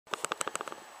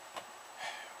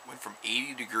Went from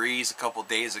 80 degrees a couple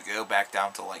days ago back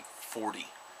down to like 40.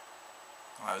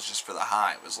 That was just for the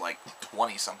high. It was like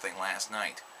 20 something last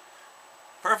night.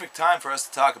 Perfect time for us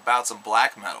to talk about some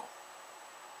black metal.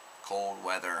 Cold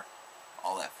weather,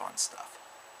 all that fun stuff.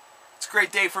 It's a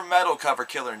great day for metal, Cover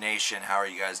Killer Nation. How are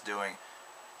you guys doing?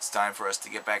 It's time for us to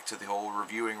get back to the whole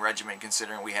reviewing regimen,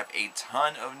 considering we have a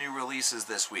ton of new releases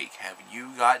this week. Have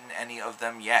you gotten any of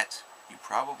them yet? You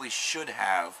probably should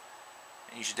have,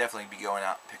 and you should definitely be going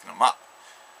out and picking them up.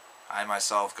 I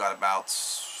myself got about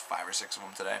 5 or 6 of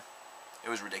them today. It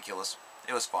was ridiculous.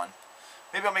 It was fun.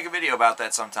 Maybe I'll make a video about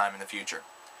that sometime in the future.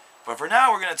 But for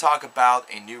now, we're going to talk about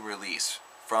a new release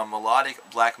from melodic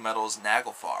black metal's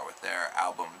Naglfar with their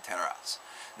album TERAS.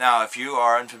 Now, if you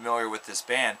are unfamiliar with this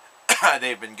band,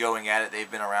 they've been going at it. They've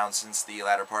been around since the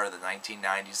latter part of the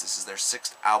 1990s. This is their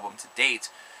 6th album to date.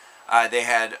 They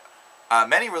had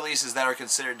many releases that are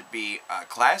considered to be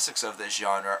classics of this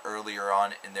genre earlier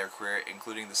on in their career,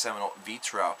 including the seminal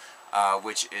Vitro,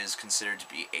 which is considered to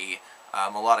be a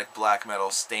melodic black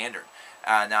metal standard.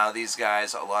 Now these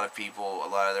guys, a lot of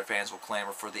their fans will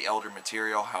clamor for the elder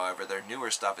material. However, their newer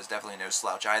stuff is definitely no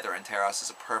slouch either, and TERAS is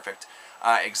a perfect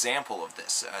example of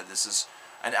this. This is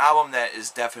an album that is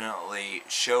definitely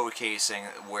showcasing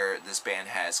where this band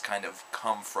has kind of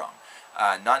come from.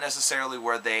 Not necessarily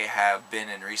where they have been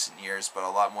in recent years, but a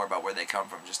lot more about where they come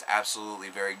from. Just absolutely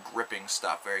very gripping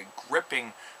stuff, very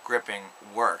gripping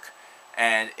work.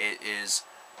 And it is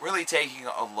really taking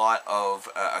a lot of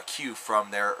a cue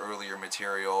from their earlier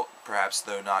material, perhaps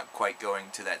though not quite going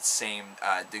to that same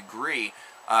degree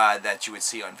that you would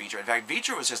see on Vitro. In fact,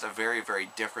 Vitro was just a very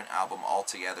different album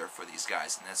altogether for these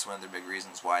guys, and that's one of the big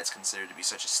reasons why it's considered to be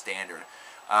such a standard.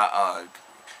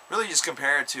 Really just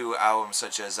compared to albums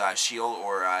such as Shield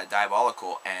or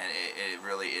Diabolical, and it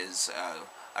really is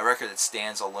a record that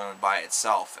stands alone by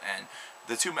itself. And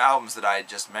the 2 albums that I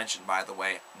just mentioned, by the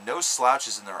way, no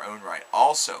slouches in their own right.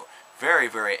 Also, very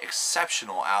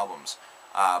exceptional albums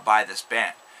by this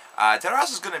band.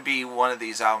 TERAS is going to be one of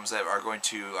these albums that are going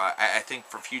to, I think,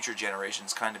 for future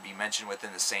generations, kind of be mentioned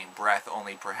within the same breath,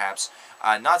 only perhaps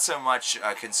not so much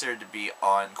considered to be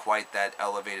on quite that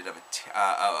elevated of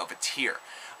a tier.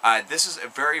 This is a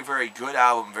very good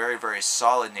album, very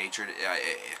solid-natured,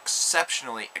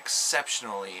 exceptionally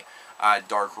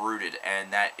dark-rooted,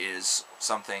 and that is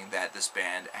something that this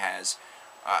band has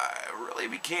really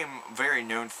became very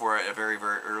known for at a very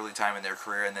early time in their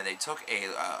career, and then they took a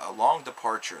long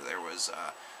departure. There was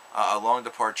a long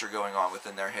departure going on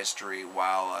within their history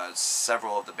while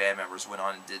several of the band members went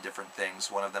on and did different things.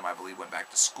 One of them, I believe, went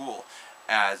back to school.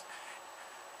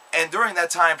 And during that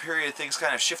time period, things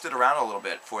kind of shifted around a little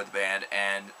bit for the band,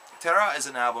 and TERA is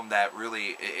an album that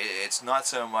really, it's not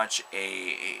so much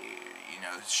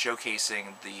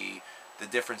showcasing the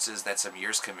differences that some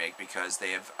years can make, because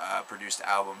they have produced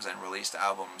albums and released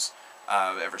albums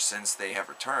ever since they have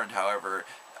returned. However,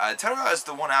 TERA is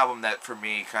the one album that for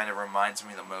me kind of reminds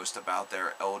me the most about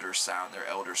their elder sound, their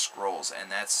elder scrolls,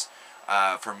 and that's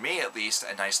for me at least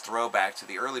a nice throwback to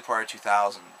the early part of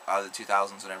the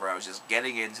 2000s, whenever I was just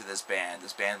getting into this band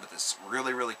with this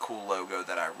really cool logo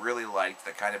that I really liked,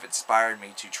 that kind of inspired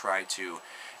me to try to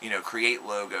create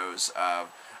logos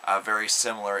very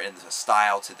similar in the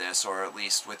style to this, or at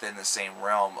least within the same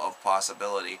realm of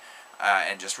possibility,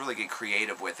 and just really get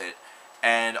creative with it,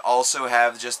 and also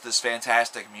have just this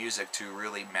fantastic music to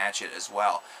really match it as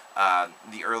well.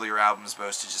 The earlier albums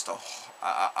boasted just a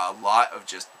lot of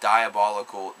just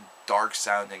diabolical,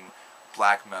 dark-sounding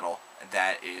black metal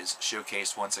that is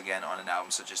showcased once again on an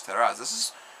album such as TERAS. This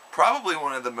is probably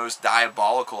one of the most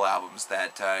diabolical albums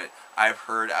that I've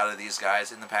heard out of these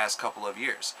guys in the past couple of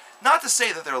years. Not to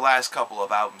say that their last couple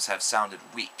of albums have sounded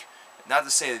weak. Not to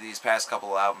say that these past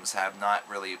couple of albums have not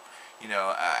really,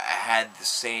 had the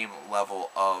same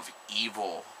level of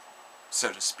evil,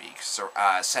 so to speak,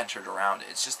 centered around it.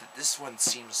 It's just that this one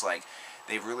seems like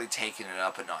they've really taken it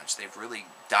up a notch. They've really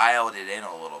dialed it in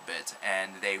a little bit,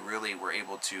 and they really were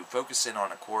able to focus in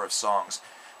on a core of songs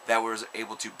that was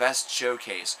able to best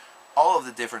showcase all of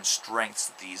the different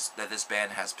strengths that this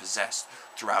band has possessed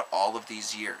throughout all of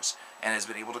these years, and has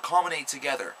been able to culminate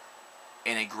together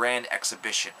in a grand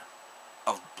exhibition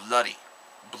of bloody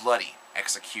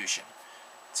execution.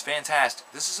 It's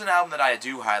fantastic. This is an album that I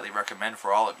do highly recommend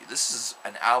for all of you. This is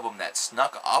an album that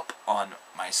snuck up on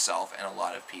myself and a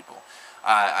lot of people.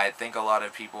 I think a lot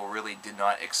of people really did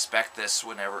not expect this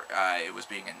whenever it was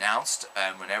being announced,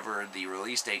 and whenever the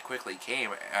release date quickly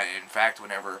came. In fact,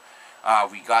 whenever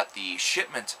we got the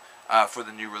shipment for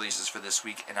the new releases for this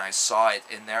week, and I saw it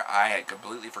in there, I had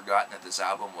completely forgotten that this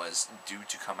album was due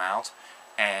to come out,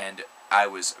 and I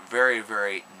was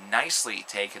very nicely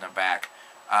taken aback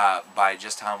by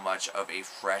just how much of a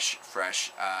fresh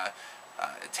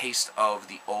taste of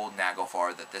the old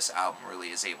Naglfar that this album really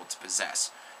is able to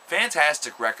possess.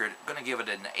 Fantastic record. I'm going to give it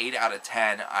an 8 out of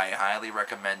 10. I highly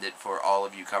recommend it for all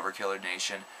of you Cover Killer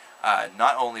Nation.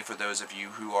 Not only for those of you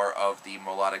who are of the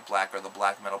melodic black or the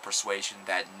black metal persuasion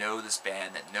that know this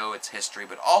band, that know its history,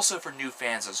 but also for new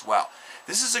fans as well.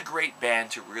 This is a great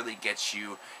band to really get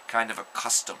you kind of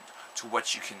accustomed to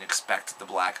what you can expect the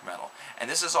black metal. And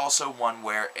this is also one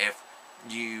where if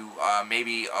you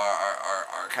maybe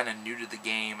are kind of new to the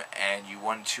game and you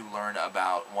want to learn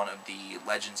about one of the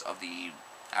legends of the,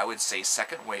 I would say,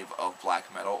 second wave of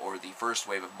black metal, or the first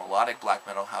wave of melodic black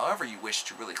metal, however you wish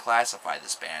to really classify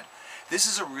this band, this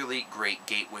is a really great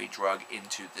gateway drug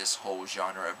into this whole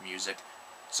genre of music.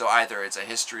 So either it's a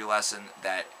history lesson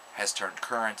that has turned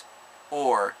current,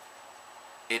 or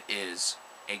it is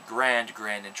a grand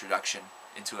introduction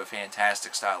into a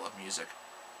fantastic style of music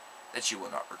that you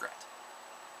will not regret.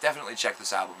 Definitely check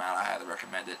this album out. I highly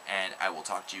recommend it, and I will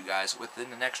talk to you guys within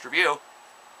the next review.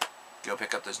 Go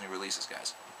pick up those new releases,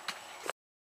 guys.